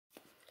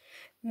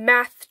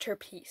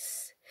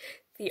Math-terpiece,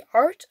 The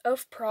Art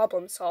of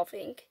Problem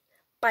Solving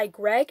by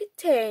Greg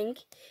Tang,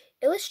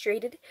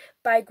 illustrated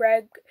by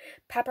Greg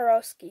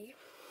Paprocki.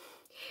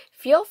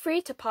 Feel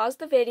free to pause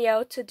the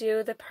video to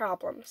do the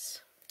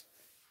problems.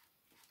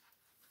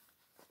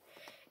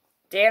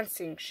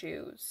 Dancing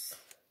shoes.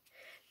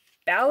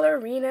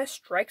 Ballerina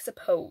strikes a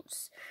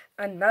pose.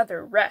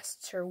 Another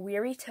rests her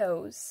weary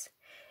toes.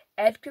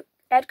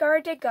 Edgar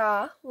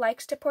Degas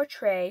likes to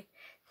portray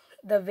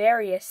the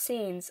various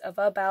scenes of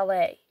a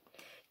ballet.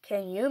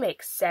 Can you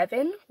make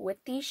 7 with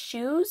these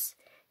shoes?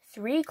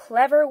 3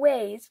 clever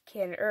ways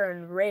can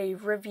earn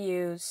rave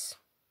reviews.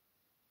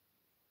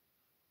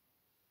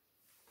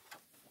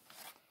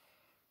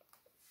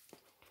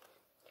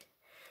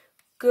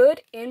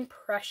 Good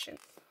impression.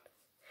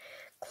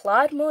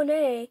 Claude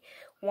Monet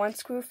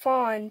once grew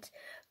fond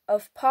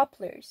of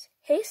poplars,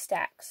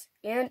 haystacks,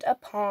 and a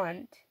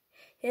pond.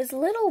 His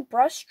little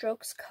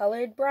brushstrokes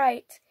colored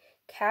bright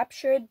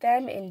captured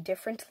them in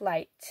different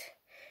light.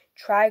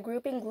 Try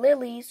grouping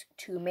lilies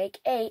to make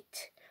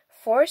 8.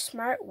 4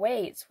 smart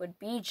ways would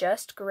be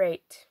just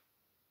great.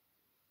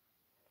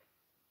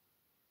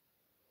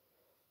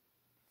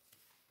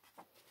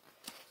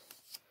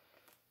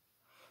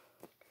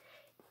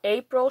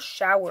 April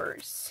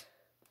showers.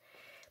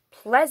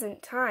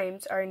 Pleasant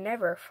times are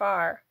never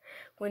far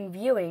when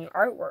viewing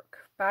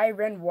artwork by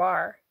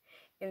Renoir.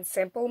 In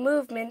simple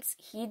movements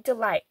he'd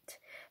delight.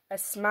 A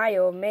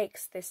smile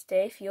makes this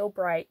day feel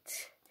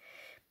bright.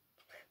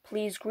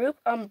 Please group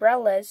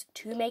umbrellas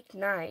to make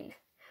 9.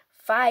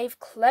 5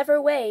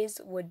 clever ways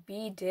would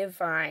be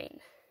divine.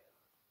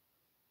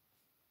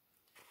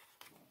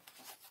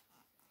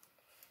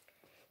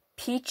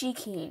 Peachy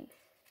keen.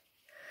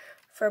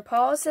 For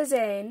Paul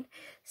Cézanne,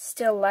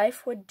 still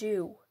life would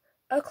do.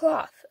 A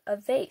cloth, a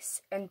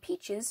vase, and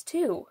peaches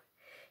too.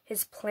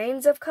 His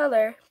planes of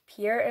color,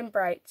 pure and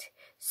bright,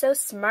 so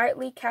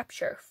smartly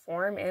capture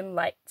form and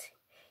light.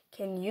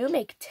 Can you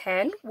make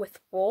 10 with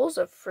bowls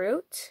of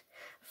fruit?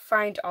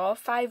 Find all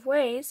 5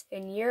 ways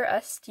and you're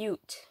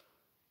astute.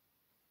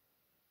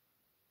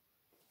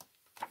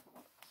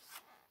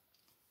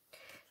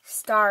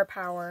 Star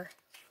power.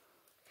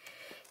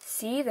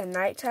 See the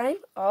nighttime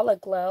all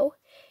aglow?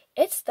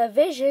 It's the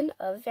vision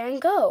of Van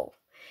Gogh.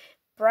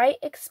 Bright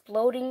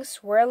exploding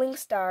swirling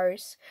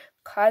stars,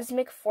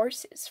 cosmic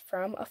forces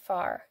from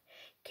afar.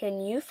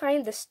 Can you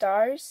find the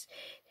stars?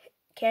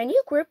 Can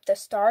you group the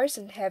stars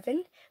in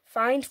heaven?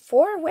 Find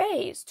 4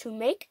 ways to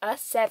make a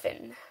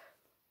 7.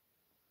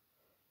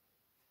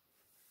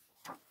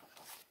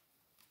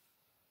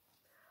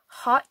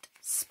 Hot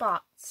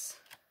spots.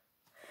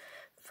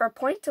 For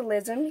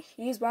pointillism,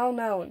 he's well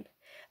known.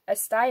 A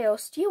style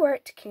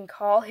Stuart can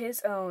call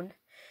his own.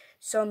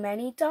 So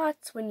many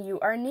dots when you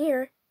are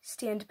near.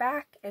 Stand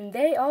back and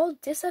they all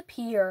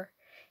disappear.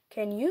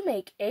 Can you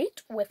make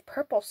 8 with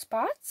purple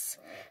spots?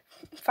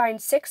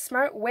 Find 6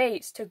 smart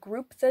ways to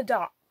group the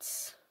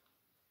dots.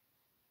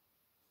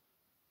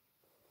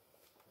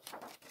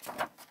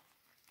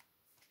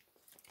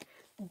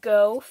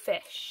 Go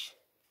fish.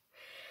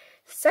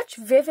 Such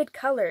vivid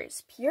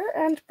colors, pure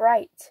and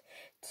bright.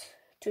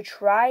 To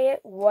try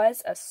it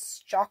was a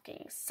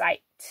shocking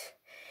sight.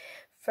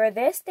 For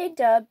this they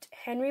dubbed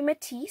Henri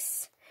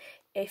Matisse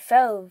a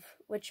fauve,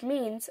 which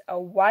means a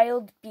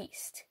wild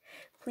beast.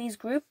 Please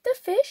group the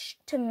fish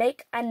to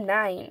make a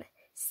 9.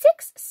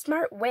 6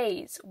 smart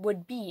ways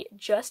would be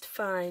just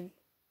fine.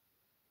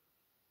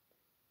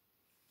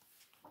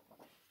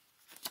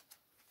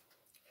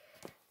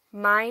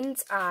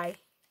 Mind's eye.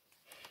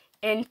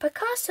 In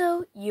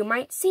Picasso, you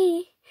might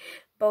see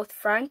both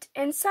front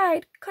and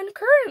side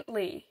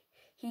concurrently.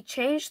 He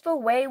changed the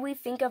way we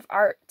think of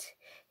art.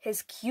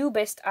 His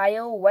cubist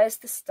aisle was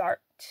the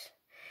start.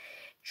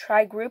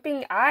 Try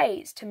grouping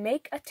eyes to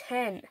make a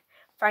 10.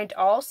 Find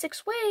all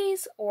 6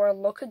 ways or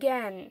look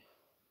again.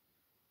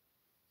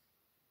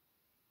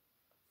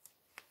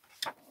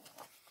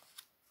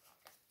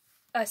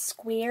 A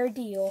square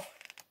deal.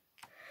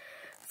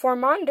 For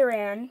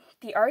Mondrian,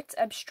 the art's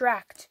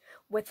abstract,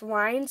 with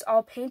lines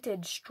all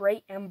painted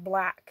straight and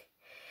black.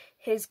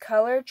 His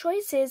color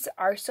choices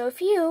are so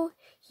few,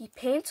 he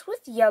paints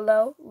with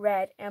yellow,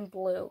 red, and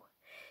blue.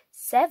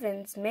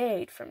 7s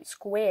made from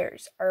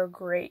squares are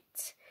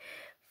great.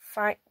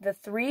 Find the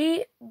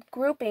 3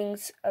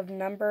 groupings of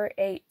number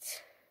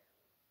 8.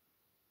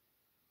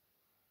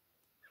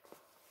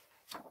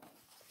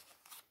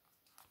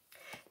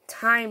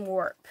 Time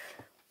warp.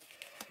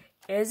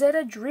 Is it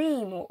a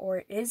dream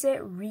or is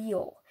it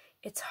real?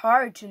 It's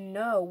hard to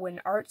know when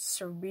art's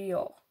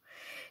surreal.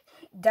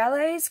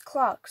 Dalais's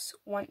clocks,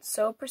 once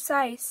so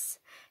precise,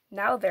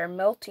 now they're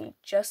melting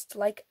just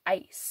like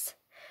ice.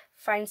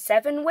 Find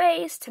 7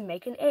 ways to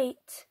make an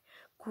 8.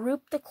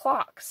 Group the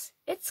clocks.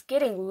 It's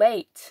getting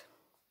late.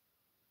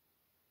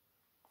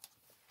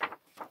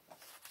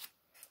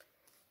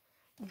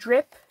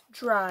 Drip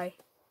dry.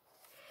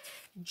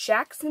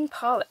 Jackson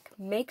Pollock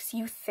makes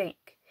you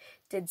think.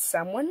 Did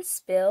someone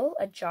spill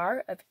a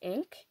jar of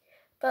ink?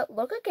 But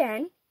look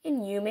again,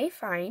 and you may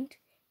find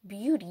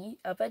beauty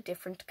of a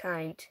different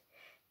kind.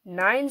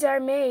 Nines are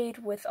made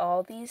with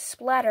all these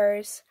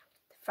splatters.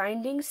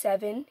 Finding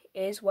 7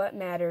 is what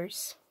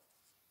matters.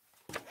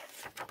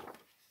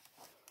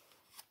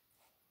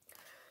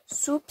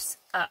 Soup's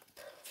up.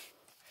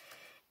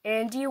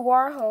 Andy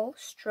Warhol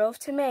strove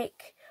to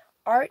make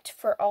art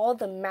for all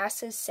the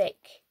masses'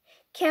 sake.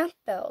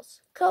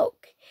 Campbell's,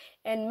 Coke,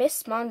 and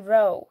Miss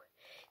Monroe.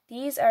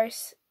 These are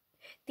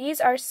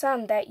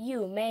some that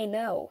you may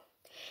know.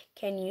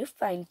 Can you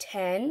find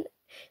 10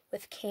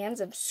 with cans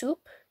of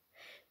soup?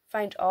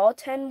 Find all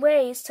 10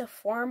 ways to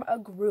form a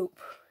group.